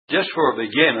Just for a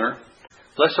beginner,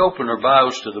 let's open our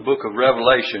Bibles to the book of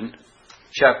Revelation,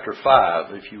 chapter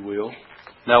 5, if you will.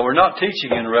 Now, we're not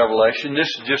teaching in Revelation. This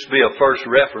will just be a first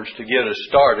reference to get us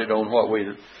started on what we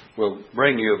will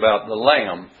bring you about the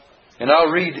Lamb. And I'll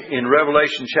read in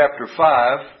Revelation chapter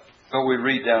 5, or we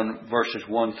read down verses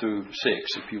 1 through 6,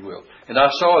 if you will. And I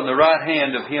saw in the right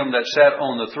hand of him that sat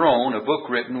on the throne a book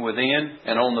written within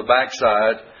and on the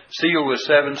backside, sealed with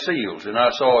 7 seals. And I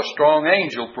saw a strong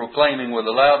angel proclaiming with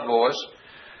a loud voice,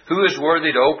 Who is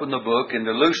worthy to open the book and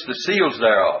to loose the seals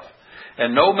thereof?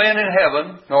 And no man in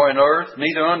heaven, nor in earth,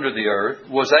 neither under the earth,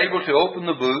 was able to open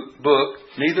the book,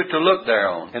 neither to look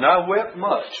thereon. And I wept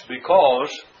much, because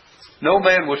no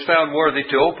man was found worthy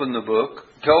to open the book,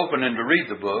 to open and to read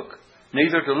the book,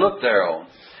 neither to look thereon.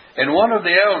 And one of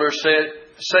the elders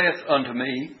saith unto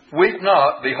me, Weep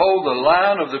not, behold, the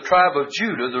Lion of the tribe of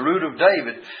Judah, the root of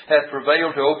David, hath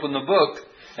prevailed to open the book,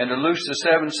 and to loose the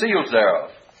 7 seals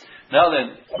thereof. Now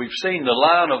then, we've seen the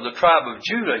Lion of the tribe of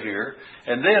Judah here,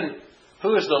 and then,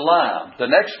 who is the Lion? The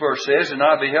next verse says, And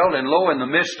I beheld, and lo, in the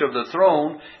midst of the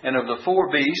throne, and of the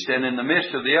 4 beasts, and in the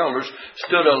midst of the elders,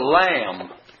 stood a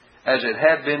Lamb, as it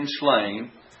had been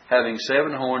slain, having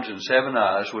 7 horns and 7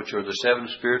 eyes, which are the 7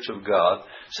 spirits of God,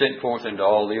 sent forth into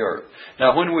all the earth.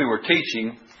 Now, when we were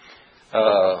teaching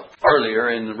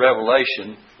earlier in the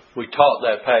Revelation, we taught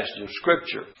that passage of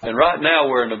Scripture. And right now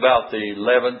we're in about the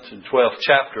 11th and 12th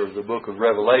chapter of the book of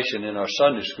Revelation in our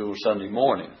Sunday school Sunday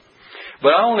morning.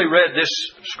 But I only read this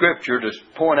Scripture to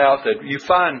point out that you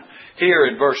find here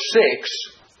in verse 6,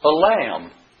 a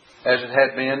lamb, as it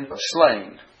had been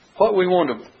slain. What we want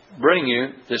to bring you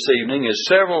this evening is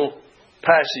several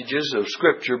passages of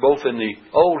Scripture, both in the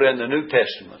Old and the New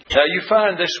Testament. Now you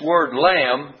find this word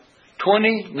lamb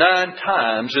 29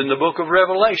 times in the book of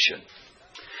Revelation.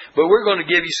 But we're going to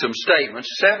give you some statements,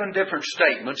 7 different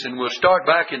statements, and we'll start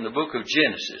back in the book of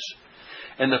Genesis.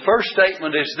 And the first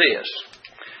statement is this.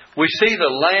 We see the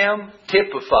lamb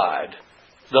typified.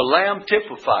 The lamb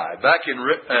typified. Back in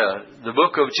the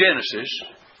book of Genesis,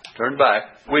 turn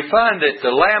back, we find that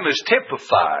the lamb is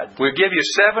typified. We'll give you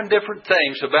 7 different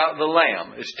things about the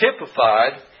lamb. It's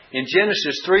typified in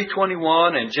Genesis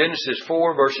 3:21 and Genesis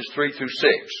 4 verses 3 through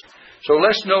 6. So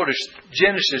let's notice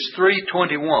Genesis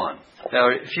 3:21. Now,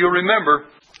 if you remember,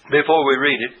 before we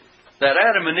read it, that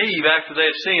Adam and Eve, after they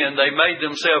had sinned, they made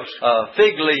themselves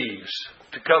fig leaves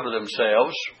to cover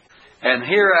themselves. And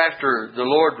hereafter, the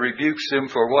Lord rebukes them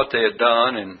for what they had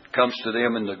done and comes to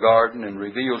them in the garden and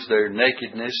reveals their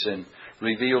nakedness and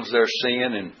reveals their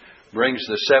sin and brings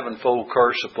the 7-fold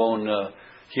curse upon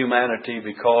humanity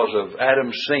because of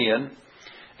Adam's sin.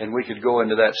 And we could go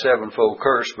into that 7-fold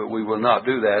curse, but we will not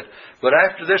do that. But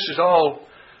after this is all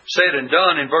said and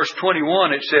done, in verse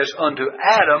 21 it says, Unto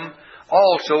Adam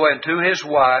also and to his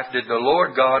wife did the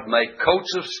Lord God make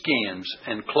coats of skins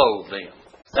and clothe them.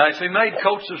 Now, if He made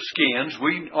coats of skins,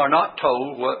 we are not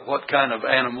told what kind of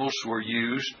animals were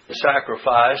used,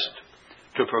 sacrificed,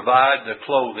 to provide the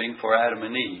clothing for Adam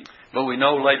and Eve. But we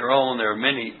know later on there are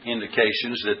many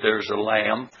indications that there's a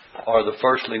lamb or the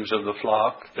firstlings of the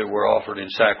flock that were offered in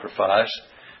sacrifice.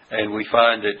 And we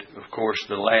find that, of course,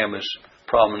 the lamb is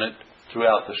prominent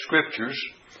throughout the Scriptures,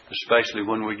 especially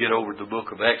when we get over to the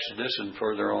book of Exodus, and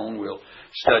further on we'll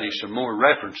study some more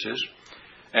references.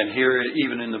 And here,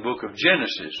 even in the book of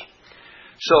Genesis.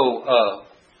 So,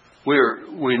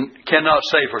 we cannot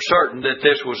say for certain that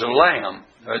this was a lamb,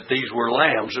 that these were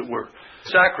lambs that were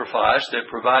sacrificed that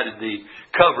provided the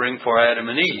covering for Adam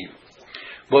and Eve.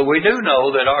 But we do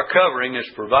know that our covering is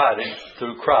provided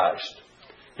through Christ,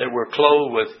 that we're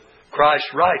clothed with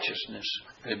Christ's righteousness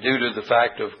due to the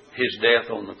fact of His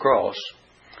death on the cross.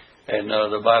 And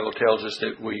the Bible tells us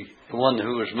that the one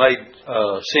who was made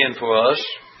sin for us,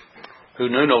 who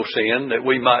knew no sin, that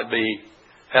we might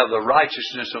have the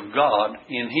righteousness of God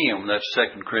in Him. That's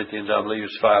 2 Corinthians, I believe,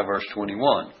 it's 5 verse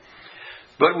 21.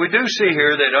 But we do see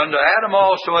here that unto Adam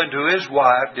also and to his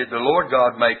wife did the Lord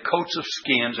God make coats of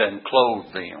skins and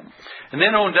clothe them. And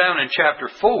then on down in chapter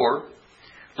 4,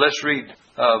 let's read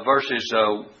verses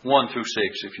 1 through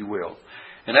 6, if you will.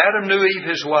 And Adam knew Eve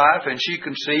his wife, and she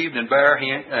conceived and bare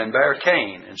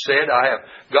Cain, and said, I have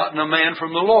gotten a man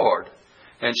from the Lord.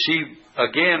 And she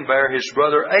again bare his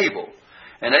brother Abel.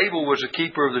 And Abel was a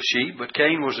keeper of the sheep, but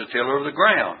Cain was a tiller of the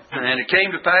ground. And it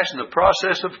came to pass in the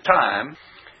process of time,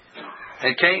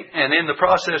 it came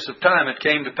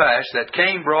to pass that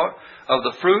Cain brought of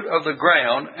the fruit of the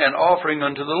ground an offering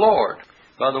unto the Lord.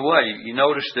 By the way, you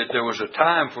notice that there was a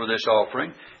time for this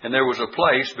offering, and there was a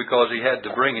place because he had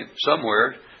to bring it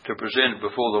somewhere to present it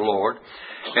before the Lord.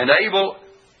 And Abel,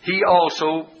 he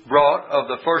also brought of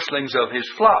the firstlings of his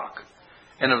flock,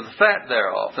 and of the fat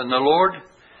thereof. And the Lord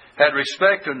had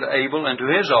respect unto Abel and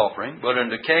to his offering, but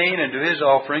unto Cain and to his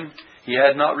offering he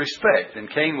had not respect. And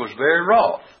Cain was very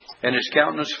wroth, and his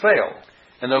countenance fell.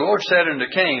 And the Lord said unto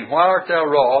Cain, Why art thou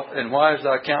wroth, and why is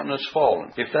thy countenance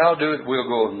fallen? If thou do it, we'll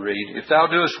go and read. If thou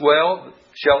doest well,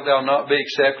 shalt thou not be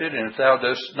accepted, and if thou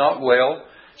doest not well,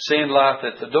 sin lieth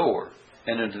at the door.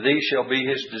 And unto thee shall be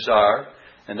his desire,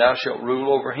 and thou shalt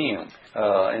rule over him.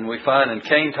 And we find, and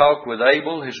Cain talked with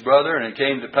Abel, his brother, and it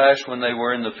came to pass when they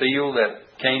were in the field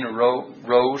that Cain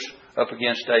rose up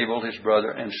against Abel, his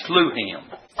brother, and slew him.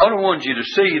 I want you to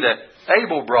see that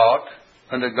Abel brought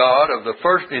unto God of the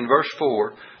first, in verse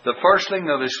 4, the firstling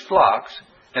of his flocks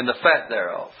and the fat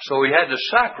thereof. So he had to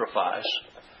sacrifice.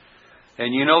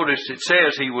 And you notice it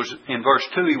says he was, in verse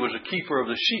 2, he was a keeper of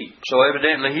the sheep. So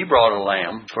evidently he brought a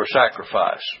lamb for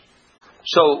sacrifice.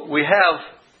 So we have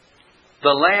the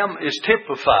lamb is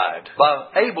typified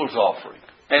by Abel's offering.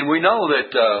 And we know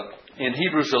that in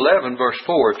Hebrews 11, verse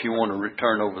 4, if you want to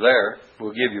return over there,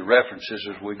 we'll give you references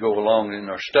as we go along in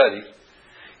our study.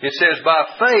 It says, By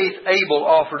faith Abel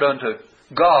offered unto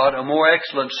God a more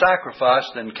excellent sacrifice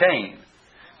than Cain,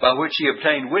 by which he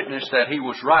obtained witness that he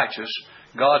was righteous,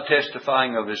 God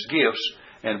testifying of his gifts,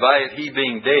 and by it he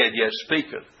being dead yet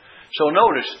speaketh. So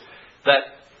notice that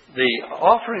the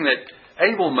offering that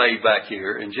Abel made back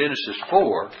here in Genesis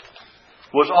 4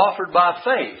 was offered by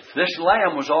faith. This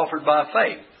lamb was offered by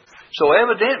faith. So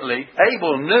evidently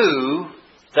Abel knew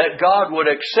that God would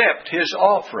accept his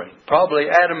offering. Probably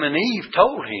Adam and Eve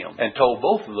told him, and told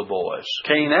both of the boys,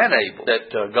 Cain and Abel,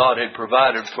 that God had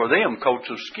provided for them coats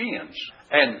of skins.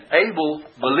 And Abel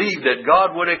believed that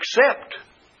God would accept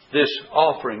this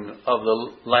offering of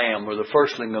the lamb or the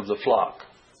firstling of the flock.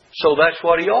 So that's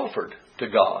what he offered to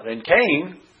God. And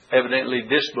Cain evidently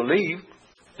disbelieved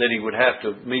that he would have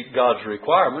to meet God's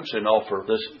requirements and offer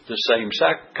the same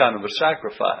kind of a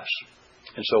sacrifice.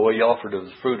 And so he offered of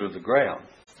the fruit of the ground.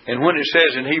 And when it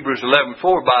says in Hebrews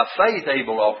 11:4, by faith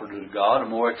Abel offered to God a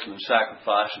more excellent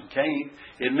sacrifice than Cain,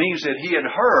 it means that he had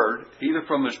heard, either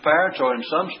from his parents or in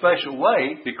some special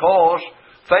way, because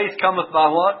faith cometh by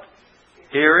what?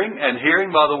 Hearing, and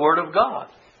hearing by the Word of God.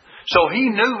 So he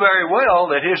knew very well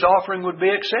that his offering would be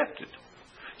accepted.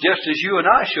 Just as you and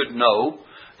I should know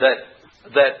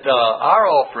that our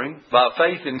offering by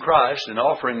faith in Christ and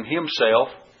offering Himself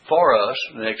for us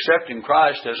and accepting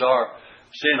Christ as our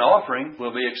sin offering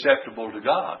will be acceptable to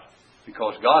God,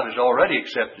 because God has already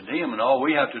accepted Him, and all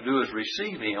we have to do is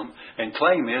receive Him and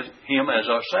claim Him as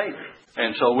our Savior.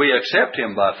 And so we accept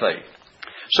Him by faith.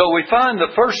 So we find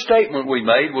the first statement we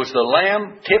made was the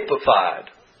lamb typified.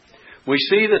 We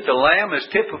see that the lamb is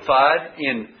typified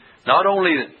in not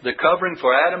only the covering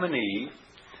for Adam and Eve,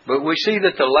 but we see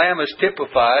that the lamb is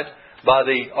typified by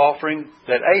the offering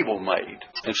that Abel made.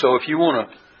 And so if you want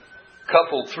to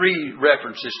couple three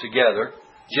references together,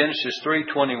 Genesis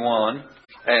 3:21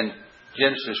 and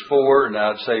Genesis 4, and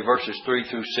I'd say verses 3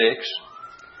 through 6,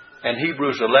 and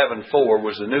Hebrews 11:4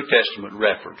 was the New Testament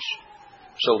reference.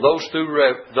 So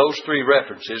those three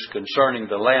references concerning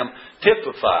the lamb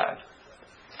typified.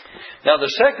 Now the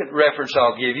second reference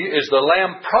I'll give you is the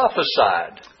lamb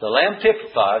prophesied. The lamb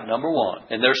typified, number one,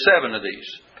 and there's 7 of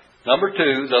these. Number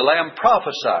 2, the lamb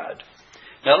prophesied.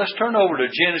 Now let's turn over to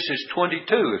Genesis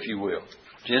 22, if you will.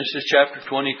 Genesis chapter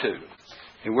 22.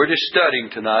 And we're just studying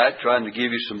tonight, trying to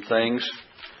give you some things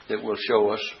that will show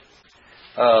us.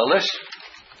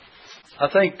 I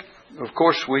think, of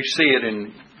course, we see it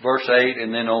in verse 8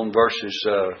 and then on verses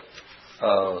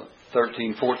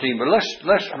 13, 14. But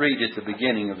let's read at the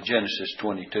beginning of Genesis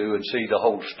 22 and see the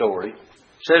whole story.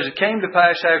 It says, It came to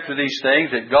pass after these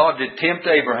things that God did tempt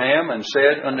Abraham and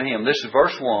said unto him, this is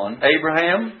verse 1,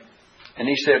 Abraham, and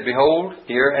he said, Behold,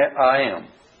 here I am.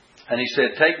 And he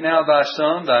said, Take now thy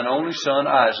son, thine only son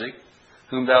Isaac,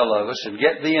 whom thou lovest, and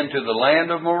get thee into the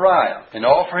land of Moriah, and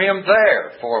offer him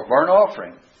there for a burnt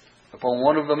offering upon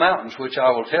one of the mountains which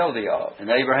I will tell thee of. And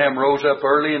Abraham rose up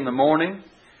early in the morning,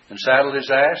 and saddled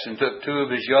his ass, and took 2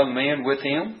 of his young men with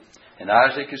him, and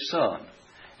Isaac his son,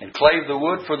 and clave the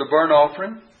wood for the burnt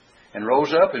offering, and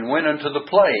rose up and went unto the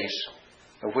place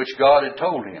of which God had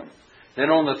told him. Then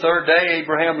on the 3rd day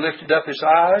Abraham lifted up his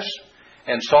eyes,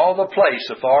 and saw the place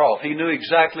afar off. He knew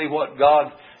exactly what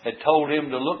God had told him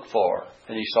to look for,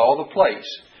 and he saw the place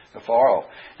afar off.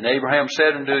 And Abraham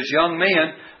said unto his young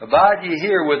men, Abide ye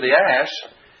here with the ass,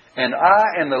 and I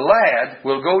and the lad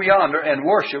will go yonder and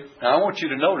worship. Now I want you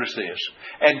to notice this.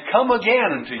 And come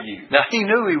again unto you. Now he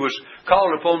knew he was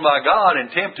called upon by God and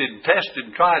tempted and tested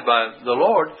and tried by the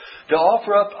Lord to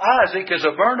offer up Isaac as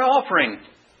a burnt offering.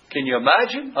 Can you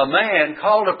imagine? A man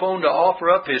called upon to offer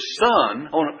up his son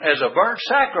as a burnt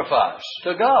sacrifice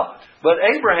to God. But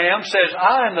Abraham says,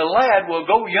 I and the lad will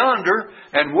go yonder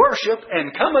and worship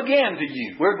and come again to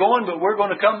you. We're going, but we're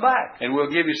going to come back. And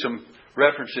we'll give you some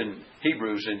reference in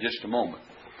Hebrews in just a moment.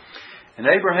 And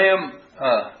Abraham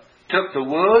took the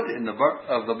wood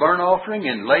of the burnt offering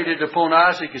and laid it upon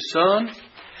Isaac his son,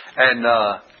 and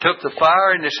took the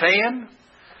fire in his hand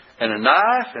and a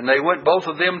knife, and they went both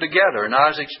of them together. And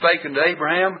Isaac spake unto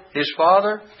Abraham his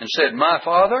father, and said, My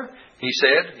father? He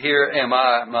said, Here am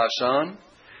I, my son.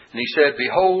 And he said,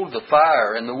 Behold the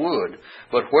fire and the wood,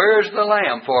 but where is the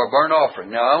lamb for a burnt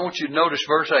offering? Now I want you to notice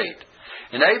verse 8.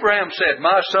 And Abraham said,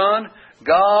 My son,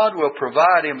 God will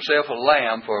provide himself a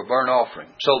lamb for a burnt offering.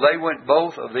 So they went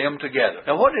both of them together.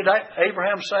 Now what did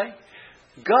Abraham say?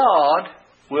 God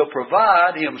will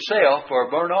provide himself for a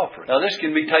burnt offering. Now this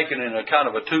can be taken in a kind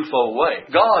of a twofold way.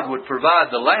 God would provide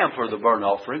the lamb for the burnt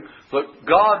offering, but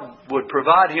God would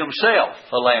provide himself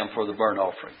a lamb for the burnt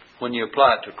offering when you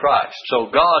apply it to Christ.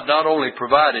 So God not only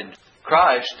provided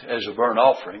Christ as a burnt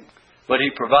offering, but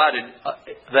He provided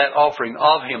that offering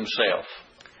of Himself.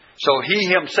 So He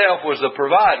Himself was the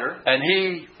provider, and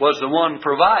He was the one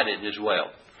provided as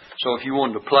well. So if you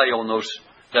wanted to play on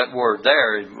that word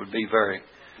there, it would be very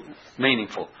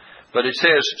meaningful. But it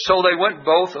says, So they went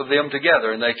both of them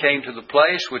together, and they came to the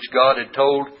place which God had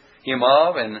told him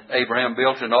of, and Abraham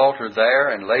built an altar there,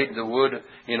 and laid the wood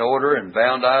in order, and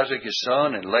bound Isaac his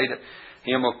son, and laid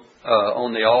him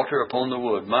on the altar upon the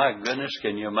wood. My goodness,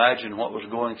 can you imagine what was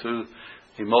going through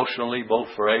emotionally, both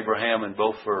for Abraham and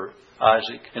both for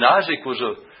Isaac? And Isaac was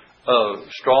a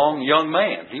strong young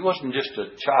man. He wasn't just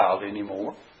a child any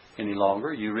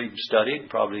longer. You read and study,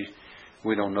 probably,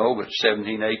 we don't know, but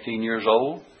 17, 18 years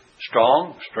old.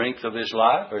 Strong, strength of his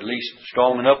life, or at least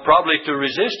strong enough probably to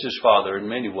resist his father in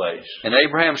many ways. And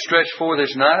Abraham stretched forth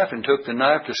his knife and took the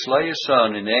knife to slay his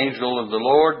son. And the angel of the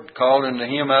Lord called unto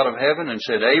him out of heaven and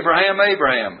said, Abraham,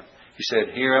 Abraham. He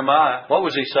said, Here am I. What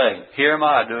was he saying? Here am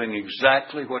I, doing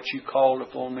exactly what you called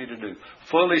upon me to do.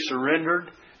 Fully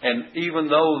surrendered. And even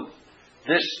though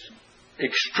this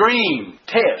extreme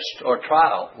test or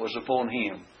trial was upon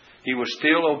him, he was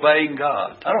still obeying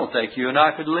God. I don't think you and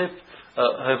I could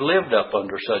have lived up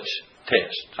under such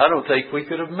test. I don't think we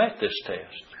could have met this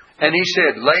test. And he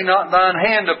said, Lay not thine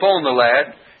hand upon the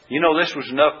lad. You know, this was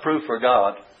enough proof for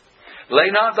God.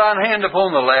 Lay not thine hand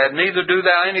upon the lad, neither do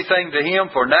thou anything to him,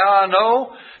 for now I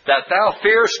know that thou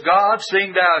fearest God,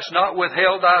 seeing thou hast not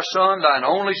withheld thy son, thine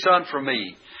only son, from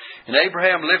me. And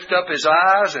Abraham lifted up his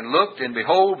eyes and looked, and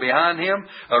behold, behind him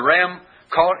a ram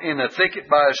caught in a thicket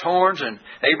by his horns. And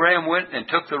Abraham went and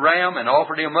took the ram and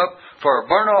offered him up for a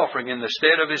burnt offering in the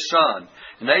stead of his son.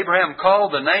 And Abraham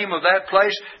called the name of that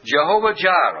place Jehovah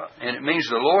Jireh, and it means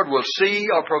the Lord will see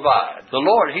or provide. The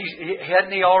Lord,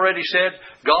 hadn't He already said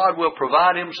God will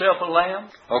provide Himself a lamb?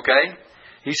 Okay.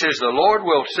 He says the Lord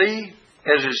will see,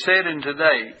 as is said in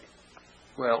today.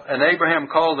 Well, and Abraham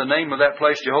called the name of that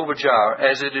place Jehovah Jireh,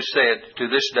 as it is said to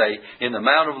this day, in the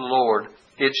mount of the Lord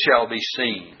it shall be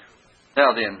seen.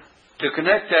 Now then, to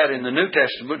connect that in the New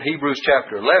Testament, Hebrews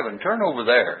chapter 11, turn over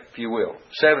there, if you will,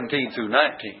 17 through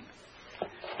 19.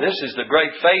 This is the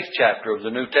great faith chapter of the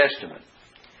New Testament.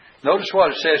 Notice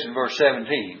what it says in verse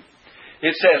 17.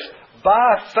 It says,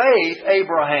 By faith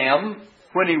Abraham,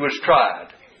 when he was tried.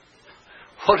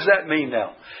 What does that mean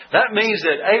now? That means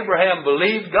that Abraham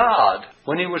believed God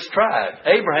when he was tried.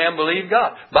 Abraham believed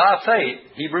God. By faith,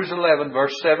 Hebrews 11,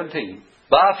 verse 17.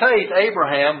 By faith,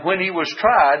 Abraham, when he was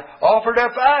tried, offered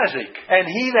up Isaac. And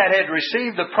he that had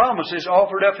received the promises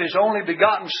offered up his only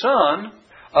begotten son,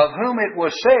 of whom it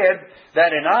was said,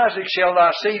 that in Isaac shall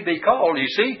thy seed be called. You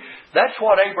see, that's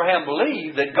what Abraham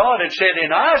believed, that God had said,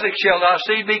 in Isaac shall thy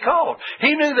seed be called.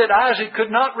 He knew that Isaac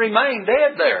could not remain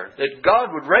dead there, that God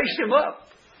would raise him up.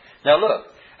 Now look,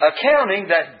 accounting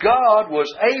that God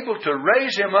was able to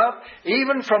raise him up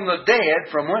even from the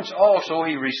dead, from whence also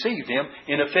he received him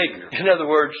in a figure. In other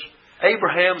words,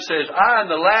 Abraham says, I and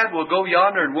the lad will go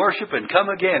yonder and worship and come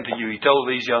again to you, he told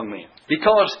these young men.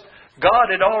 Because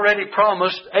God had already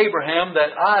promised Abraham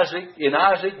that in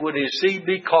Isaac would his seed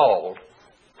be called.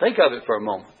 Think of it for a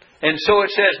moment. And so it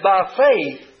says, by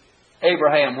faith,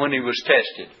 Abraham, when he was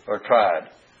tested or tried,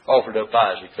 offered up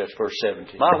Isaac. That's verse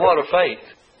 17. My, what a faith.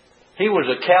 He was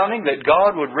accounting that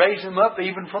God would raise him up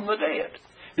even from the dead.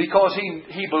 Because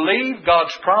he believed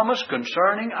God's promise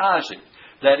concerning Isaac,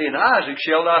 that in Isaac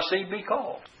shall thy seed be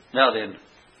called. Now then,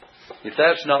 if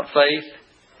that's not faith,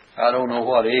 I don't know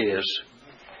what is.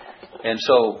 And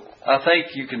so, I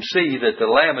think you can see that the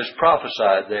Lamb is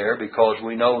prophesied there, because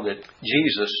we know that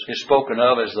Jesus is spoken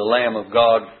of as the Lamb of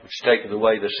God which taketh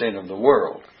away the sin of the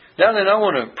world. Now then, I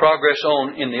want to progress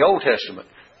on in the Old Testament.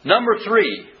 Number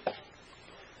 3.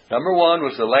 Number 1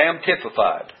 was the lamb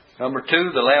typified. Number 2,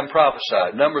 the lamb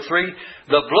prophesied. Number 3,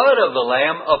 the blood of the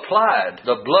lamb applied.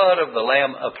 The blood of the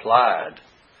lamb applied.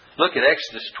 Look at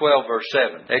Exodus 12, verse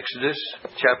 7. Exodus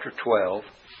chapter 12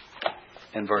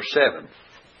 and verse 7.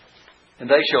 And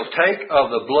they shall take of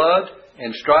the blood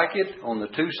and strike it on the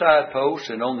 2 side posts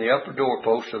and on the upper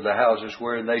doorposts of the houses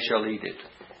wherein they shall eat it.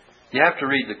 You have to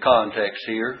read the context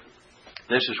here.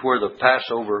 This is where the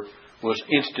Passover was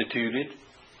instituted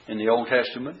in the Old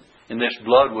Testament. And this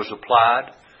blood was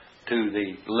applied to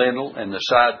the lintel and the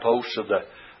side posts of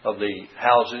the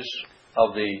houses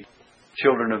of the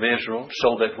children of Israel,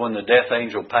 so that when the death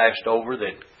angel passed over,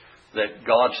 that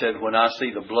God said, when I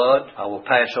see the blood, I will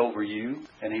pass over you,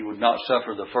 and He would not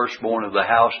suffer the firstborn of the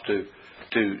house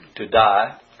to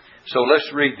die. So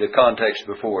let's read the context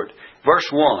before it. Verse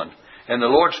 1. And the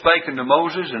Lord spake unto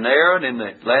Moses and Aaron in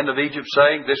the land of Egypt,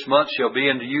 saying, This month shall be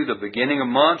unto you the beginning of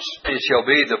months. It shall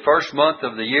be the first month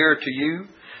of the year to you.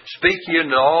 Speak ye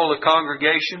unto all the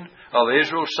congregation of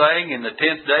Israel, saying, In the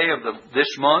 10th day of this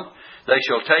month they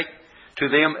shall take to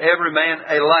them every man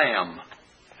a lamb.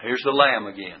 Here's the lamb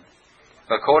again.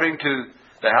 According to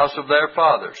the house of their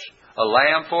fathers, a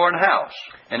lamb for an house.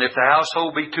 And if the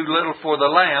household be too little for the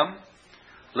lamb,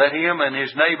 let him and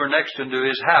his neighbor next unto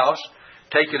his house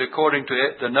take it according to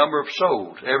the number of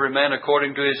souls. Every man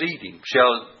according to his eating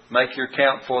shall make your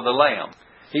count for the lamb.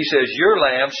 He says, Your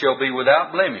lamb shall be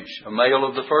without blemish, a male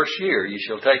of the first year. You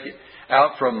shall take it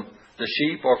out from the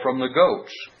sheep or from the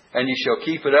goats. And ye shall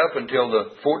keep it up until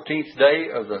the 14th day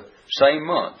of the same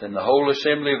month. And the whole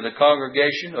assembly of the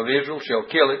congregation of Israel shall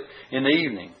kill it in the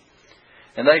evening.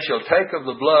 And they shall take of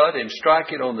the blood and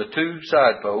strike it on the 2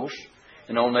 side posts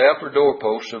and on the upper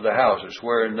doorposts of the houses,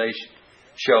 wherein they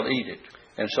shall eat it.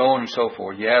 And so on and so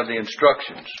forth. You have the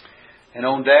instructions. And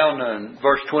on down in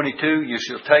verse 22, you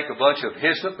shall take a bunch of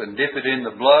hyssop and dip it in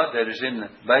the blood that is in the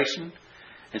basin,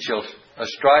 and shall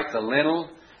strike the lintel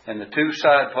and the 2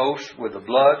 side posts with the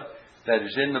blood that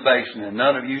is in the basin, and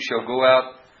none of you shall go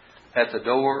out at the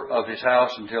door of his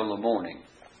house until the morning.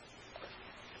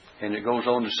 And it goes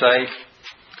on to say,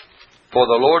 For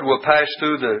the Lord will pass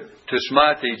through to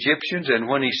smite the Egyptians, and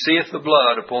when he seeth the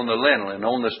blood upon the lintel and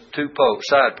on the 2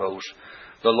 side posts,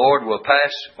 the Lord will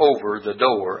pass over the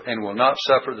door, and will not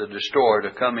suffer the destroyer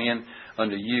to come in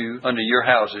unto your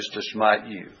houses to smite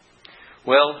you.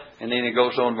 Well, and then it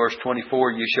goes on, verse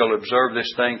 24, You shall observe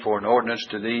this thing for an ordinance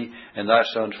to thee and thy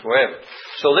sons forever.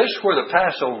 So this is where the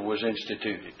Passover was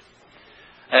instituted.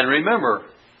 And remember,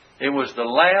 it was the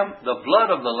lamb, the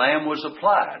blood of the lamb was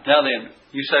applied. Now then,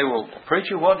 you say, well,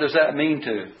 preacher, what does that mean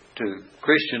to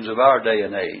Christians of our day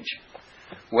and age?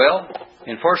 Well,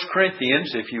 in 1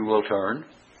 Corinthians, if you will turn,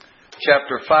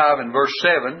 chapter 5 and verse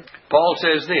 7, Paul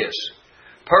says this,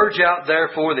 Purge out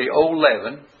therefore the old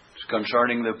leaven,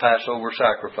 concerning the Passover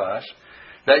sacrifice,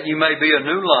 that you may be a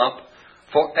new lump,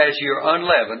 for as you are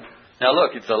unleavened. Now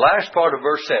look, it's the last part of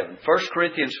verse 7. 1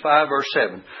 Corinthians 5 verse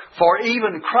 7. For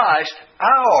even Christ,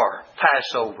 our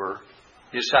Passover,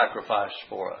 is sacrificed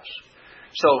for us.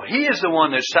 So He is the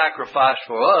one that's sacrificed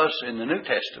for us in the New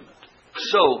Testament.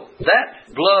 So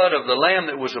that blood of the lamb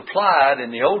that was applied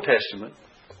in the Old Testament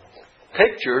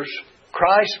pictures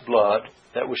Christ's blood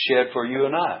that was shed for you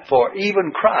and I. For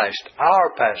even Christ,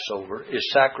 our Passover,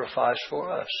 is sacrificed for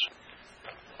us.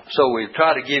 So we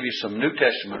try to give you some New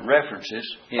Testament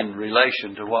references in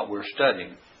relation to what we're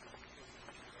studying.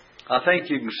 I think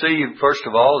you can see, first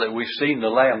of all, that we've seen the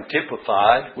lamb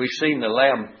typified, we've seen the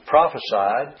lamb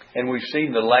prophesied, and we've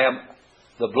seen the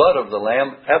blood of the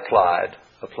lamb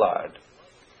applied.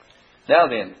 Now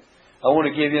then, I want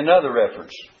to give you another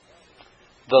reference.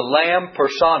 The lamb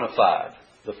personified.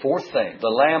 The fourth thing, the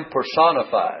lamb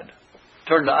personified.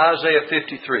 Turn to Isaiah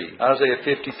 53. Isaiah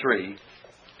 53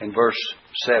 and verse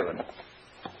 7.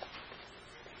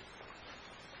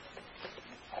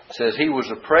 It says, He was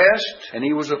oppressed and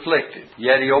He was afflicted,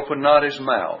 yet He opened not His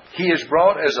mouth. He is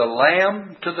brought as a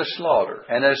lamb to the slaughter,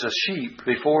 and as a sheep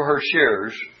before her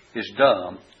shearers is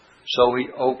dumb, so He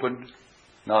opened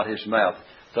not His mouth.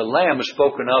 The lamb is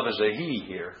spoken of as a he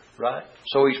here, right?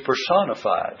 So He's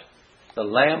personified. The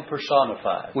lamb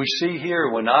personified. We see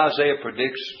here when Isaiah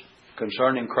predicts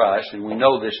concerning Christ, and we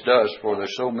know this does, for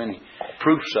there's so many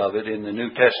proofs of it in the New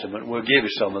Testament. We'll give you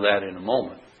some of that in a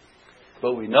moment.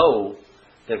 But we know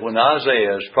that when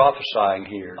Isaiah is prophesying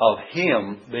here of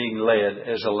Him being led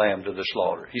as a lamb to the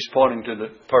slaughter, he's pointing to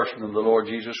the person of the Lord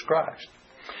Jesus Christ.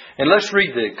 And let's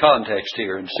read the context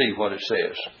here and see what it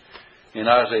says in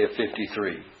Isaiah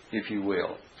 53, if you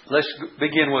will. Let's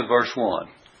begin with verse 1.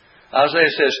 Isaiah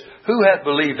says, Who hath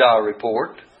believed our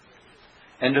report?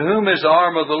 And to whom is the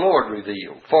arm of the Lord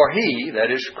revealed? For he,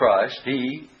 that is Christ,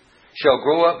 he shall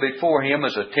grow up before him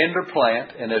as a tender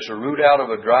plant, and as a root out of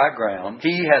a dry ground.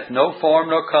 He hath no form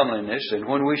nor comeliness, and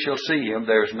when we shall see him,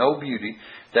 there is no beauty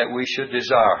that we should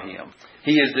desire him.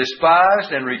 He is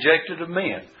despised and rejected of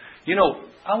men. You know,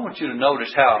 I want you to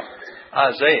notice how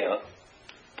Isaiah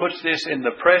puts this in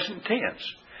the present tense.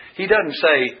 He doesn't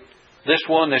say, this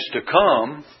one that's to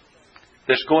come,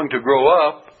 that's going to grow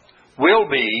up, will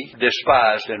be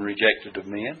despised and rejected of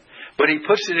men. But he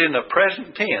puts it in the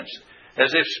present tense,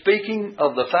 as if speaking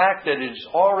of the fact that it's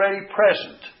already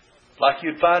present, like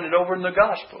you'd find it over in the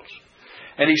Gospels.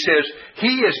 And he says,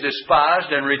 he is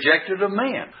despised and rejected of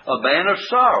men, a man of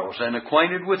sorrows and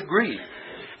acquainted with grief.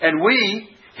 And we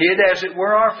hid, as it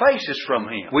were, our faces from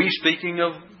him. We, speaking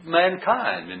of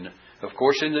mankind, and of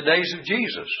course in the days of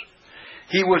Jesus.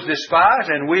 He was despised,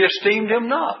 and we esteemed him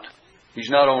not. He's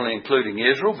not only including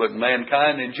Israel, but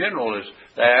mankind in general, is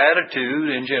their attitude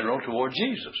in general toward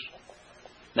Jesus.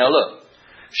 Now look,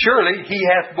 surely he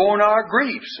hath borne our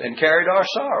griefs and carried our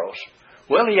sorrows.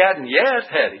 Well, he hadn't yet,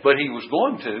 had he? But he was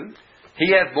going to.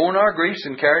 He hath borne our griefs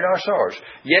and carried our sorrows.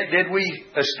 Yet did we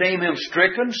esteem him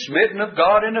stricken, smitten of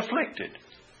God, and afflicted.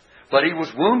 But he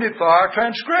was wounded for our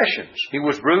transgressions. He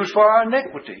was bruised for our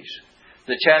iniquities.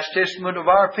 The chastisement of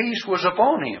our peace was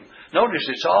upon him. Notice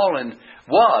it's all in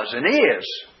was and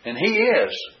is, and he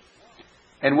is.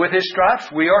 And with his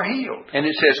stripes we are healed. And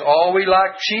it says, all we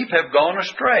like sheep have gone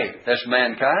astray. That's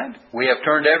mankind. We have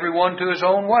turned everyone to his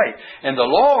own way. And the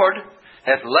Lord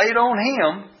hath laid on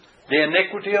him the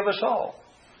iniquity of us all.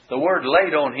 The word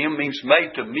laid on him means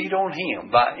made to meet on him.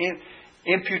 By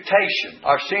imputation.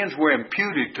 Our sins were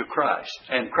imputed to Christ.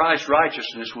 And Christ's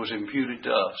righteousness was imputed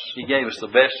to us. He gave us the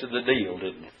best of the deal,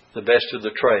 didn't he? The best of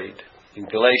the trade. In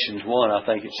Galatians 1, I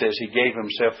think it says, he gave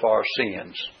himself for our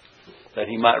sins, that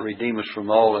he might redeem us from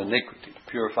all iniquity,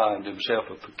 purifying to himself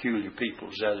a peculiar people,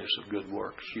 zealous of good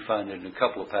works. You find it in a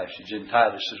couple of passages, in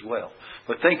Titus as well.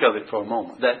 But think of it for a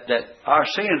moment, that our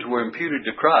sins were imputed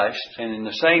to Christ, and in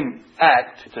the same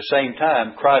act, at the same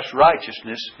time, Christ's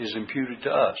righteousness is imputed to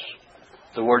us.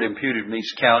 The word imputed means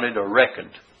counted or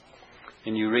reckoned.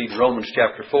 And you read Romans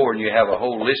chapter 4, and you have a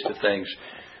whole list of things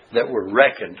that were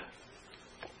reckoned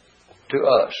to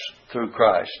us through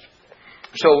Christ.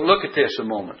 So look at this a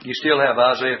moment. You still have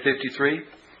Isaiah 53?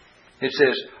 It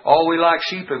says, all we like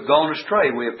sheep have gone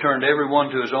astray. We have turned every one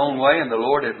to his own way, and the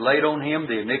Lord hath laid on him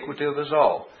the iniquity of us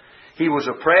all. He was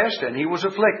oppressed and he was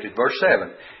afflicted. Verse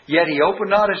 7. Yet he opened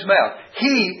not his mouth.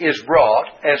 He is brought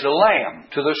as a lamb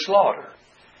to the slaughter.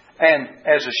 And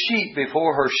as a sheep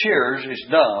before her shearers is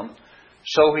dumb,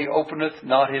 so he openeth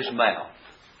not his mouth.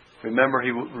 Remember, he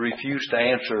refused to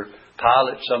answer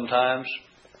Pilate sometimes.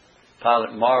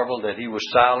 Pilate marveled that he was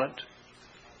silent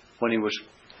when he was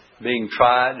being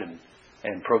tried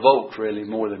and provoked, really,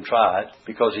 more than tried,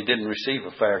 because he didn't receive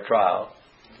a fair trial.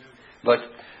 But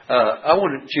I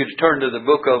wanted you to turn to the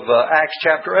book of Acts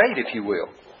chapter 8, if you will.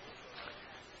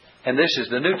 And this is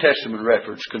the New Testament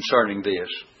reference concerning this.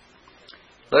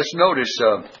 Let's notice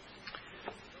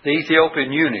the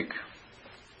Ethiopian eunuch.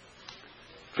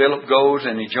 Philip goes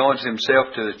and he joins himself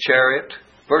to the chariot.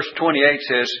 Verse 28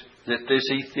 says that this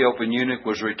Ethiopian eunuch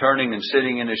was returning and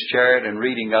sitting in his chariot and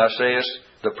reading Isaiah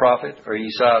the prophet, or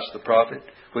Esaias the prophet,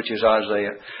 which is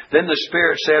Isaiah. Then the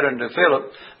Spirit said unto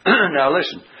Philip, now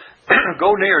listen,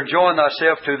 go near and join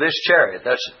thyself to this chariot.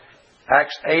 That's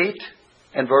Acts 8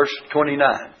 and verse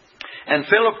 29. And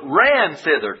Philip ran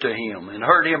thither to him and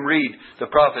heard him read the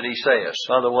prophet Esaias.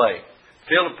 By the way,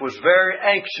 Philip was very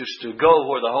anxious to go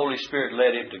where the Holy Spirit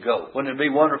led him to go. Wouldn't it be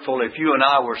wonderful if you and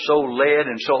I were so led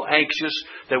and so anxious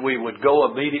that we would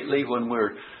go immediately when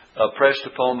we're pressed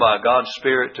upon by God's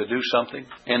Spirit to do something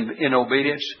and in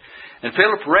obedience? And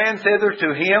Philip ran thither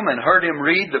to him and heard him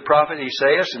read the prophet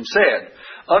Esaias and said,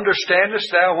 understandest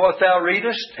thou what thou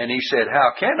readest? And he said,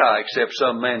 how can I, except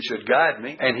some man should guide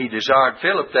me? And he desired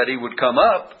Philip that he would come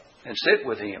up and sit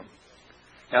with him.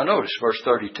 Now notice verse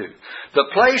 32. The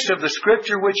place of the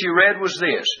scripture which you read was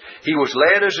this. He was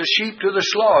led as a sheep to the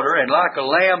slaughter, and like a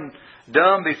lamb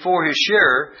dumb before his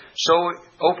shearer, so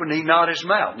opened he not his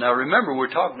mouth. Now remember, we're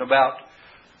talking about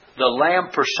the lamb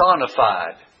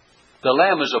personified. The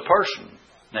lamb is a person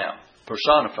now,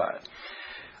 personified.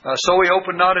 So he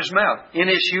opened not his mouth. In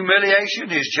his humiliation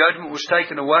his judgment was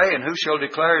taken away, and who shall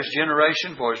declare his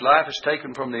generation? For his life is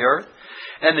taken from the earth.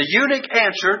 And the eunuch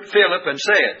answered Philip and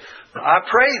said, I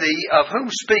pray thee, of whom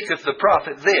speaketh the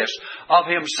prophet this? Of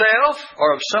himself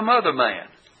or of some other man?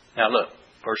 Now look,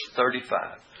 verse 35.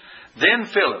 Then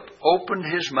Philip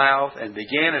opened his mouth and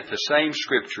began at the same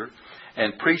scripture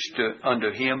and preached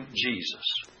unto him Jesus.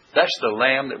 That's the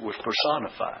lamb that was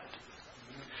personified.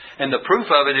 And the proof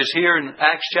of it is here in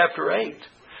Acts chapter 8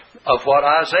 of what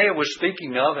Isaiah was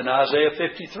speaking of in Isaiah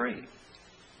 53.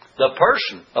 The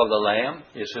person of the Lamb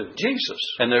is who? Jesus.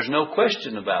 And there's no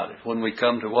question about it when we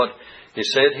come to what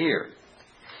is said here.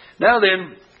 Now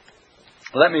then,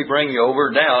 let me bring you over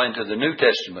now into the New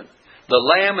Testament.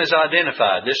 The Lamb is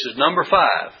identified. This is number 5.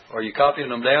 Are you copying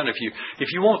them down? If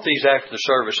you want these after the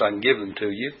service, I can give them to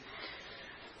you.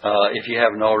 If you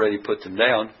haven't already put them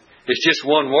down. It's just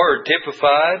one word.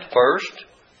 Typified, first.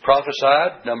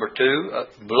 Prophesied, number 2.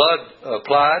 Blood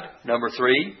applied, number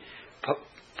 3.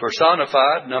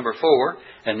 Personified, number 4.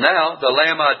 And now the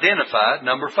Lamb identified,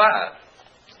 number 5.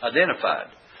 Identified.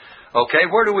 Okay,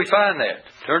 where do we find that?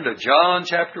 Turn to John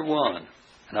chapter 1.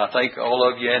 And I think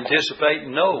all of you anticipate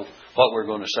and know what we're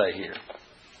going to say here.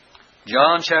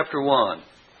 John chapter 1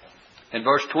 and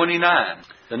verse 29.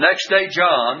 The next day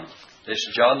John, this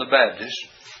is John the Baptist,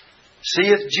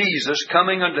 seeth Jesus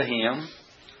coming unto him,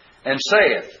 and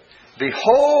saith,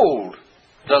 Behold,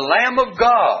 the Lamb of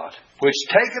God, which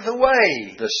taketh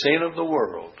away the sin of the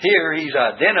world. Here he's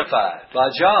identified by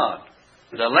John.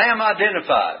 The Lamb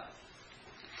identified.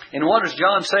 And what does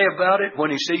John say about it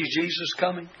when he sees Jesus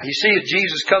coming? He seeth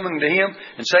Jesus coming to him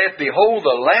and saith, Behold,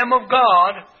 the Lamb of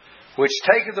God, which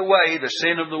taketh away the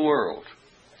sin of the world.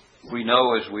 We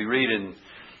know as we read in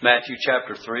Matthew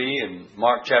chapter 3 and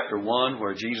Mark chapter 1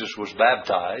 where Jesus was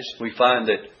baptized, we find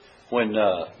that when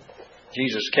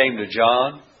Jesus came to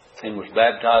John and was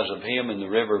baptized of him in the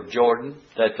river of Jordan,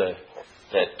 that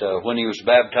when he was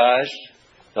baptized,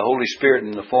 the Holy Spirit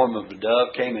in the form of a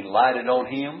dove came and lighted on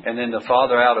him. And then the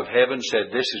Father out of heaven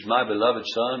said, This is my beloved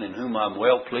Son in whom I'm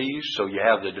well pleased. So you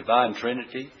have the divine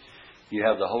Trinity. You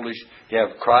have you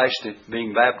have Christ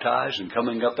being baptized and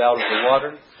coming up out of the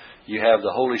water. You have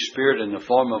the Holy Spirit in the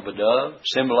form of a dove,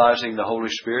 symbolizing the Holy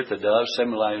Spirit, the dove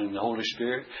symbolizing the Holy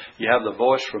Spirit. You have the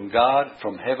voice from God,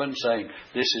 from heaven, saying,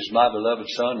 This is my beloved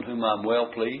Son in whom I'm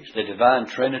well pleased. The divine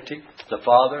Trinity, the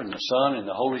Father and the Son and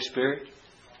the Holy Spirit.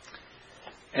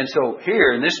 And so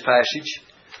here in this passage,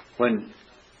 when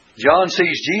John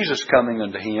sees Jesus coming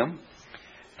unto him,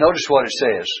 notice what it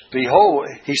says. Behold,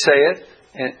 he saith,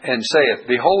 and saith,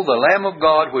 Behold the Lamb of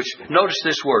God, which, notice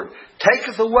this word,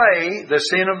 taketh away the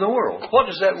sin of the world. What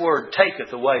does that word,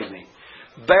 taketh away, mean?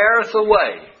 Beareth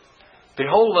away.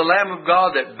 Behold the Lamb of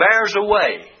God that bears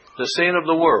away the sin of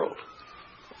the world.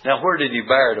 Now where did he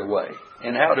bear it away?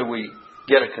 And how do we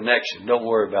get a connection? Don't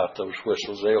worry about those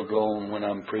whistles. They'll go on when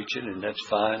I'm preaching, and that's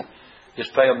fine.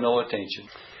 Just pay them no attention.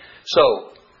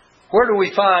 So, where do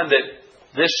we find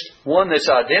that this one that's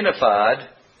identified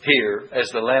here as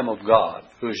the Lamb of God,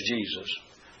 who is Jesus,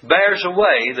 bears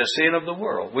away the sin of the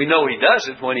world? We know he does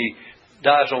it when he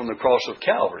dies on the cross of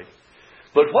Calvary.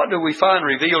 But what do we find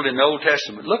revealed in the Old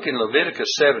Testament? Look in Leviticus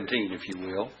 17, if you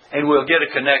will, and we'll get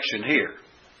a connection here.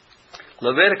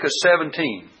 Leviticus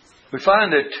 17. We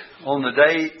find that on the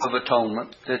Day of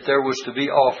Atonement that there was to be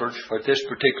offered at this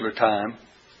particular time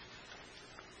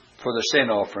for the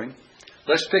sin offering.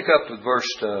 Let's pick up with verse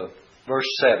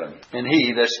 7. And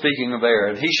he, that's speaking of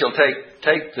Aaron, he shall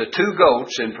take the 2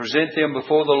 goats and present them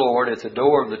before the Lord at the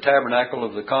door of the tabernacle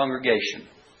of the congregation.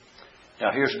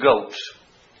 Now here's goats.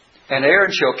 And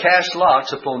Aaron shall cast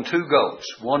lots upon 2 goats,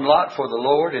 one lot for the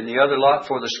Lord and the other lot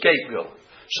for the scapegoat.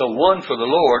 So one for the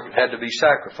Lord had to be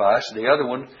sacrificed, the other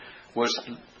one was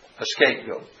a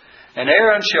scapegoat. And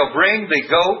Aaron shall bring the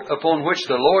goat upon which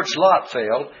the Lord's lot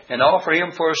fell, and offer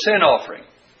him for a sin offering.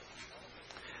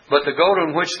 But the goat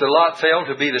on which the lot fell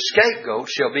to be the scapegoat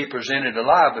shall be presented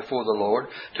alive before the Lord,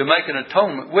 to make an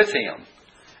atonement with him,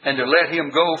 and to let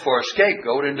him go for a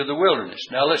scapegoat into the wilderness.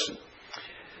 Now listen,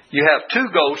 you have 2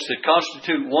 goats that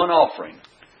constitute one offering,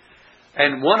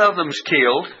 and one of them's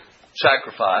killed,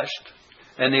 sacrificed,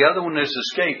 and the other one is the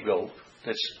scapegoat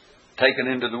that's taken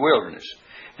into the wilderness.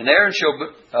 And Aaron shall,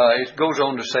 it goes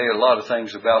on to say a lot of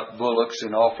things about bullocks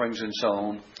and offerings and so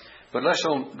on. But let's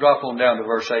drop on down to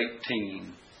verse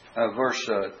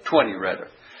 20 rather.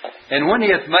 And when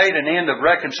he hath made an end of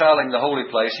reconciling the holy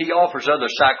place, he offers other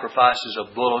sacrifices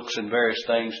of bullocks and various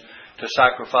things to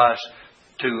sacrifice,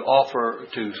 to offer,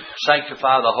 to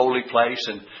sanctify the holy place.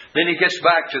 And then he gets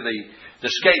back to the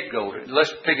scapegoat.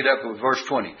 Let's pick it up with verse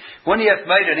 20. When he hath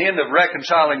made an end of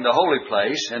reconciling the holy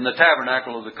place and the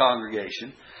tabernacle of the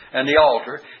congregation and the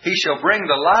altar, he shall bring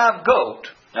the live goat.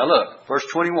 Now look, verse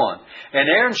 21. And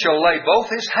Aaron shall lay both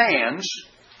his hands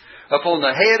upon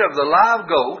the head of the live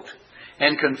goat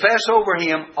and confess over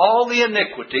him all the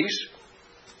iniquities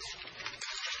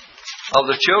of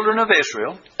the children of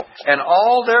Israel and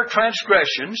all their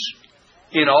transgressions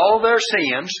in all their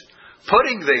sins,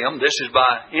 putting them, this is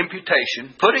by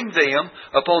imputation, putting them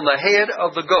upon the head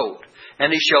of the goat.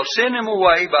 and he shall send him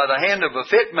away by the hand of a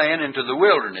fit man into the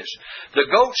wilderness. The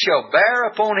goats shall bear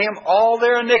upon him all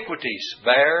their iniquities.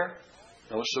 Bear.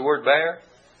 Notice the word bear.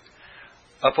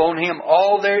 Upon him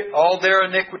all their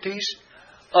iniquities,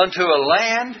 unto a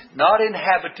land not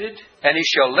inhabited, and he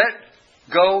shall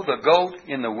let go the goat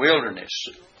in the wilderness.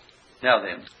 Now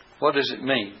then, what does it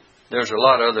mean? There's a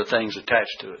lot of other things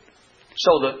attached to it.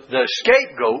 So the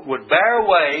scapegoat would bear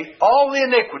away all the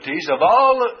iniquities of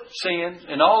all the sins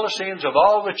and all the sins of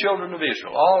all the children of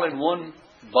Israel, all in one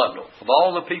bundle, of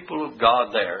all the people of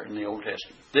God there in the Old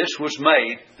Testament.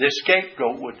 This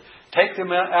scapegoat would take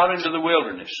them out into the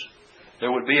wilderness.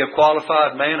 There would be a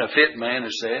qualified man, a fit man,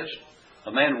 it says,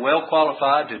 a man well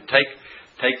qualified to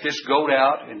take this goat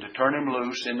out and to turn him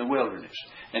loose in the wilderness.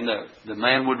 And the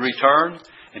man would return.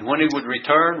 And when he would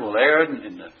return, well, Aaron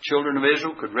and the children of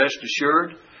Israel could rest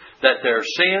assured that their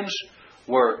sins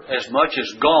were as much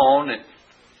as gone,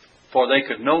 for they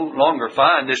could no longer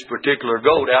find this particular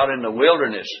goat out in the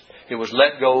wilderness. It was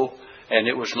let go and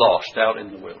it was lost out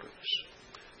in the wilderness.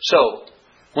 So,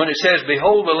 when it says,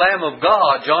 behold the Lamb of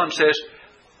God, John says,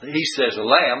 he says a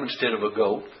lamb instead of a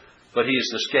goat, but he is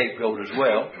the scapegoat as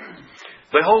well.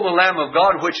 Behold the Lamb of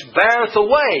God which beareth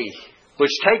away,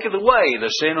 which taketh away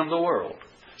the sin of the world.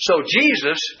 So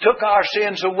Jesus took our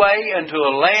sins away into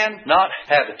a land not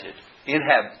inhabited,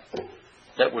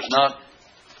 that was not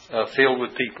filled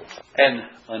with people, and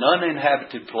an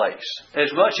uninhabited place.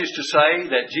 As much as to say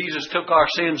that Jesus took our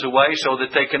sins away so that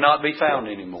they cannot be found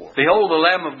anymore. Behold the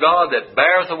Lamb of God that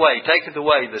beareth away, taketh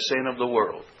away the sin of the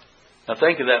world. Now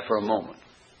think of that for a moment.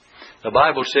 The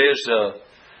Bible says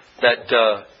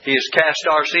that He has cast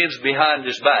our sins behind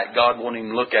His back. God won't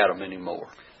even look at them anymore.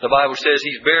 The Bible says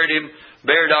He's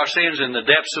buried our sins in the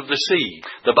depths of the sea.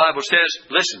 The Bible says,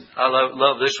 listen, I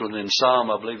love this one in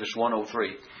Psalm, I believe it's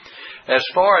 103. As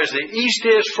far as the east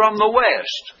is from the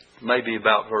west, maybe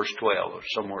about verse 12 or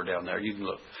somewhere down there, you can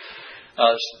look.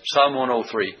 Psalm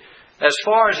 103. As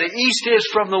far as the east is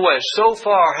from the west, so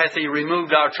far hath He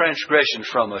removed our transgressions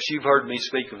from us. You've heard me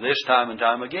speak of this time and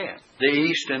time again. The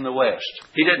east and the west.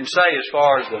 He didn't say as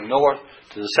far as the north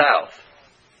to the south.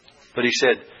 But He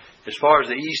said, as far as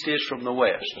the east is from the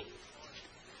west.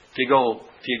 If you go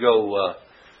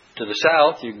to the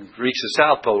south, you can reach the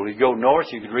South Pole. If you go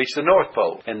north, you can reach the North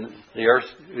Pole. And the earth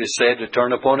is said to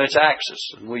turn upon its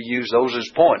axis. And we use those as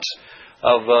points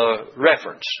of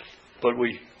reference. But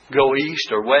we go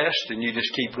east or west, and you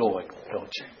just keep going,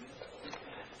 don't you?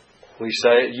 We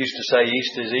used to say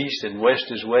east is east and west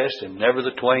is west, and never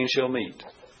the twain shall meet.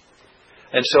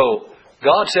 And so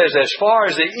God says, as far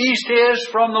as the east is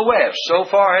from the west, so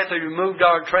far hath He removed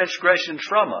our transgressions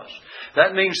from us.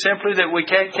 That means simply that we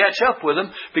can't catch up with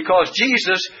them, because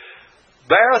Jesus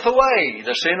beareth away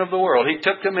the sin of the world. He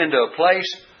took them into a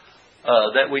place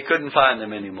that we couldn't find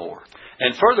them anymore.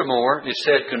 And furthermore, it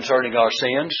said concerning our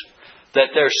sins,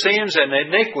 that their sins and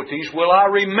iniquities will I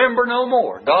remember no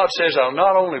more. God says, I'll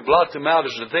not only blot them out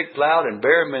as a thick cloud and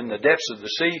bury them in the depths of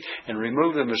the sea and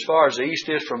remove them as far as the east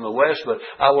is from the west, but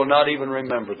I will not even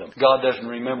remember them. God doesn't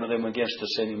remember them against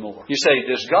us anymore. You say,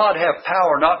 does God have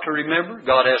power not to remember?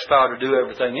 God has power to do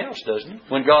everything else, doesn't He?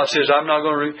 When God says, I'm not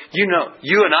going to,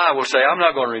 you and I will say, I'm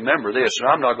not going to remember this, or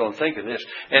I'm not going to think of this.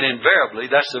 And invariably,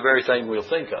 that's the very thing we'll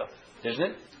think of,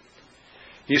 isn't it?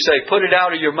 You say, put it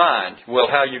out of your mind. Well,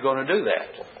 how are you going to do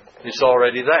that? It's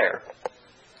already there.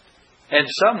 And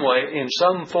in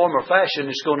some form or fashion,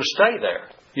 it's going to stay there.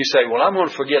 You say, well, I'm going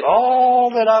to forget all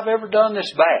that I've ever done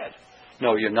that's bad.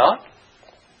 No, you're not.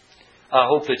 I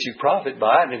hope that you profit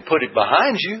by it and put it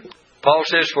behind you. Paul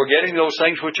says, forgetting those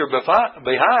things which are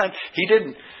behind. He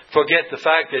didn't forget the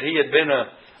fact that he had been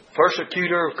a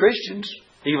persecutor of Christians,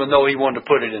 even though he wanted to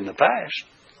put it in the past.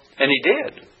 And he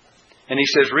did. And he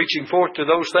says, reaching forth to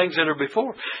those things that are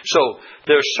before. So,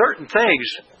 there's certain things,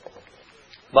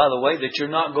 by the way, that you're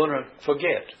not going to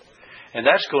forget. And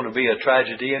that's going to be a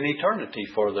tragedy in eternity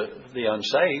for the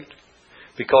unsaved.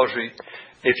 Because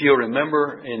if you'll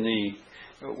remember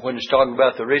when it's talking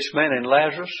about the rich man and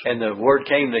Lazarus, and the word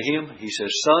came to him, he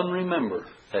says, Son, remember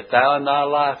that thou in thy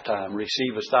lifetime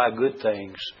receivest thy good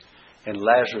things, and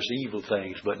Lazarus evil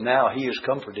things, but now he is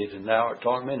comforted and thou art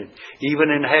tormented.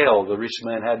 Even in hell, the rich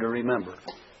man had to remember.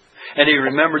 And he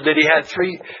remembered that he had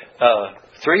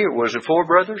was it 4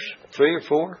 brothers? 3 or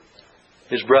 4?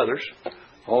 His brothers.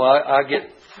 Oh, I get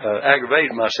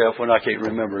aggravated myself when I can't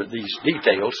remember these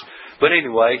details. But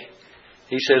anyway,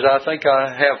 he says, I think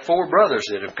I have 4 brothers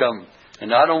that have come,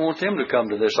 and I don't want them to come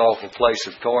to this awful place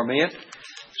of torment.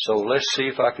 So let's see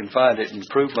if I can find it and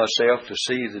prove myself to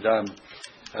see that I'm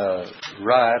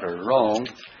right or wrong.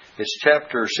 It's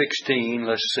chapter 16.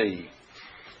 Let's see.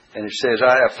 And it says,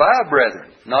 I have 5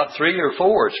 brethren, not 3 or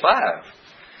 4, it's 5.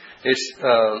 It's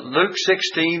Luke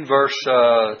 16, verse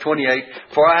 28.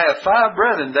 For I have 5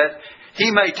 brethren, that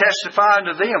he may testify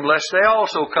unto them, lest they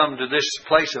also come to this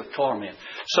place of torment.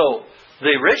 So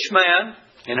the rich man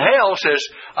in hell says,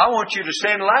 I want you to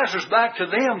send Lazarus back to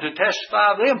them to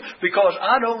testify of them, because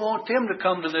I don't want them to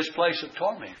come to this place of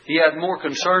torment. He had more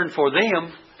concern for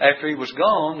them after he was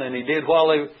gone than he did while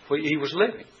he was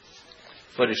living.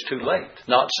 But it's too late.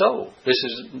 Not so. This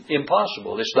is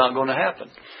impossible. It's not going to happen.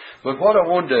 But what I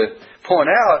wanted to point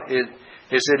out is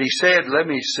that he said, let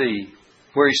me see,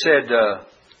 where he said,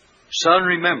 Son,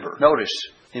 remember. Notice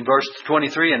in verse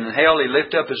 23, and in hell he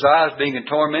lifted up his eyes, being in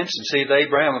torments, and seeth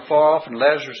Abraham afar off, and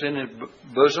Lazarus in his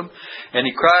bosom. And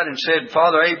he cried and said,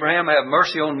 Father Abraham, have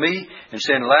mercy on me, and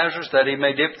send Lazarus, that he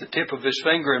may dip the tip of his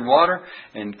finger in water,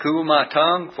 and cool my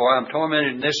tongue, for I am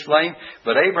tormented in this flame.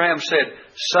 But Abraham said,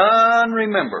 Son,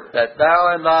 remember that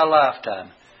thou in thy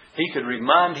lifetime. He could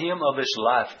remind him of his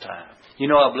lifetime. You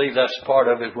know, I believe that's part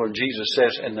of it where Jesus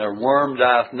says, and their worm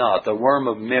dieth not, the worm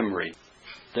of memory.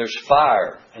 There's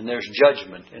fire, and there's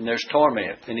judgment, and there's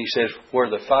torment. And he says, where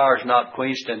the fire is not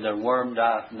quenched, and the worm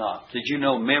dieth not. Did you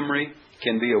know memory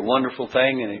can be a wonderful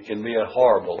thing, and it can be a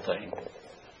horrible thing?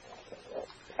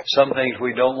 Some things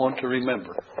we don't want to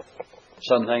remember.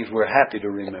 Some things we're happy to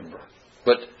remember.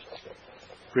 But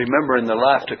remember, in the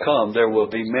life to come, there will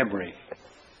be memory.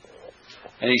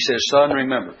 And he says, Son,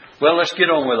 remember. Well, let's get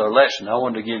on with our lesson. I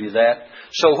wanted to give you that.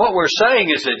 So what we're saying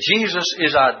is that Jesus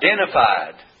is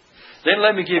identified. Then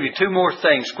let me give you 2 more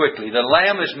things quickly. The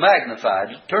Lamb is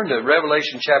magnified. Turn to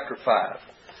Revelation chapter 5.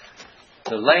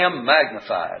 The Lamb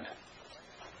magnified.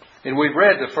 And we've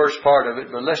read the first part of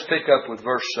it, but let's pick up with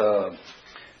verse 8.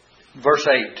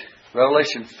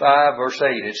 Revelation 5, verse 8.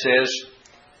 It says,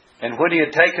 And when he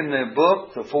had taken the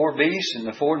book, the 4 beasts and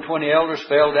the 24 elders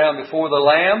fell down before the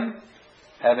Lamb,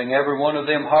 having every one of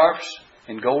them harps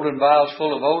and golden vials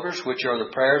full of odors, which are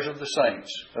the prayers of the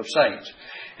saints.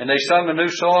 And they sung a new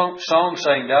song,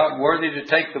 saying, Thou art worthy to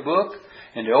take the book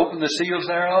and to open the seals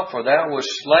thereof, for thou wast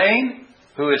slain.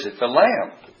 Who is it? The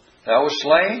Lamb. Thou wast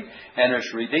slain, and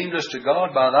hast redeemed us to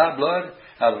God by thy blood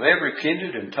out of every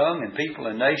kindred and tongue and people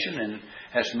and nation, and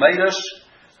hast made us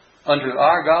unto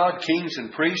our God kings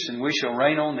and priests, and we shall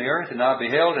reign on the earth. And I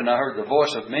beheld, and I heard the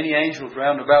voice of many angels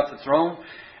round about the throne,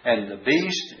 and the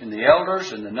beast, and the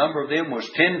elders, and the number of them was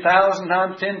 10,000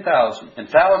 times 10,000, and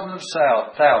thousands of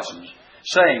thousands,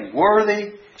 saying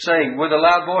with a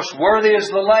loud voice, Worthy is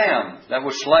the Lamb that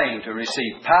was slain to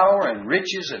receive power and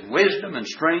riches and wisdom and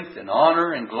strength and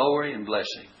honor and glory and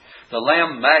blessing. The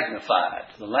Lamb magnified.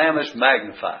 The Lamb is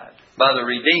magnified by the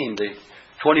redeemed. The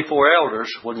 24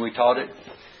 elders, when we taught it,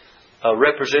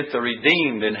 represent the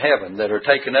redeemed in heaven that are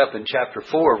taken up in chapter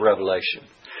 4 of Revelation.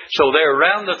 So they're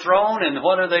around the throne, and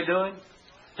what are they doing?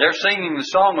 They're singing the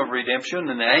song of redemption,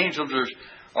 and the angels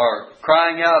are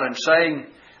crying out and saying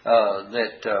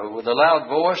with a loud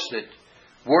voice that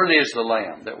worthy is the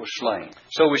Lamb that was slain.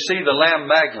 So we see the Lamb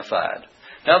magnified.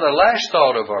 Now the last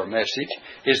thought of our message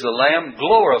is the Lamb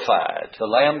glorified. The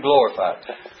Lamb glorified.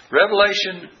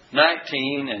 Revelation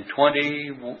 19 and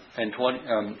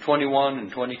 21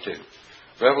 and 22.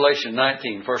 Revelation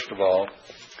 19, first of all.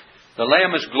 The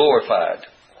Lamb is glorified.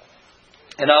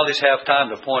 And I'll just have time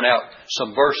to point out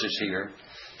some verses here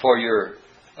for your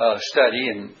study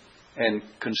and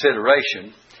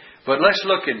consideration. But let's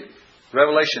look at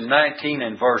Revelation 19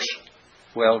 and verse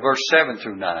 7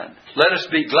 through 9. Let us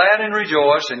be glad and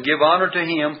rejoice and give honor to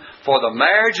Him, for the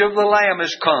marriage of the Lamb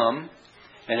is come,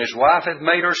 and His wife hath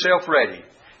made herself ready.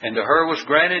 And to her was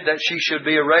granted that she should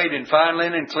be arrayed in fine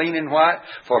linen, clean and white.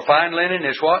 For fine linen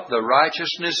is what? The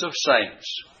righteousness of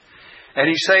saints. And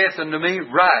He saith unto me,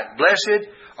 Right, blessed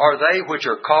are they which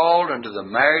are called unto the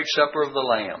marriage supper of the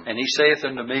Lamb. And He saith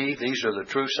unto me, these are the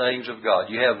true sayings of God.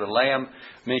 You have the Lamb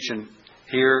mentioned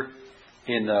here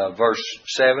in verse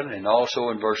 7 and also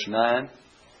in verse 9.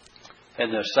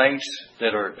 And the saints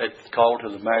that are called to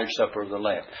the marriage supper of the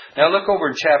Lamb. Now look over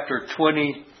in chapter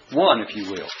 21, if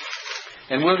you will.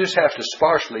 And we'll just have to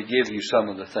sparsely give you some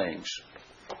of the things.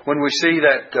 When we see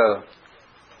that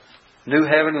new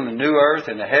heaven and the new earth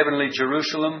and the heavenly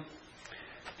Jerusalem,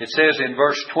 it says in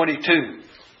verse 22,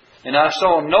 And I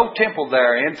saw no temple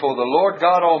therein, for the Lord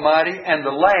God Almighty and the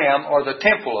Lamb are the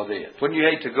temple of it. Wouldn't you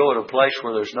hate to go to a place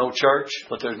where there's no church,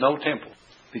 but there's no temple?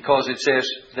 Because it says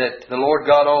that the Lord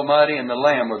God Almighty and the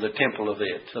Lamb are the temple of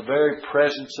it. The very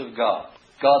presence of God.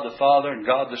 God the Father and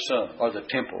God the Son are the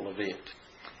temple of it.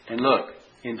 And look,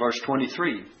 in verse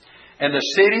 23, And the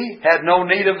city had no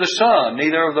need of the sun,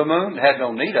 neither of the moon, had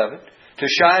no need of it, to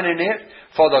shine in it,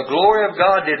 for the glory of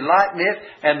God did lighten it,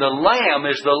 and the Lamb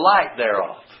is the light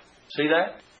thereof. See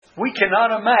that? We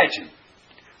cannot imagine.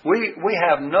 We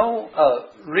have no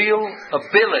real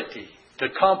ability to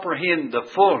comprehend the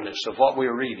fullness of what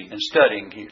we're reading and studying here.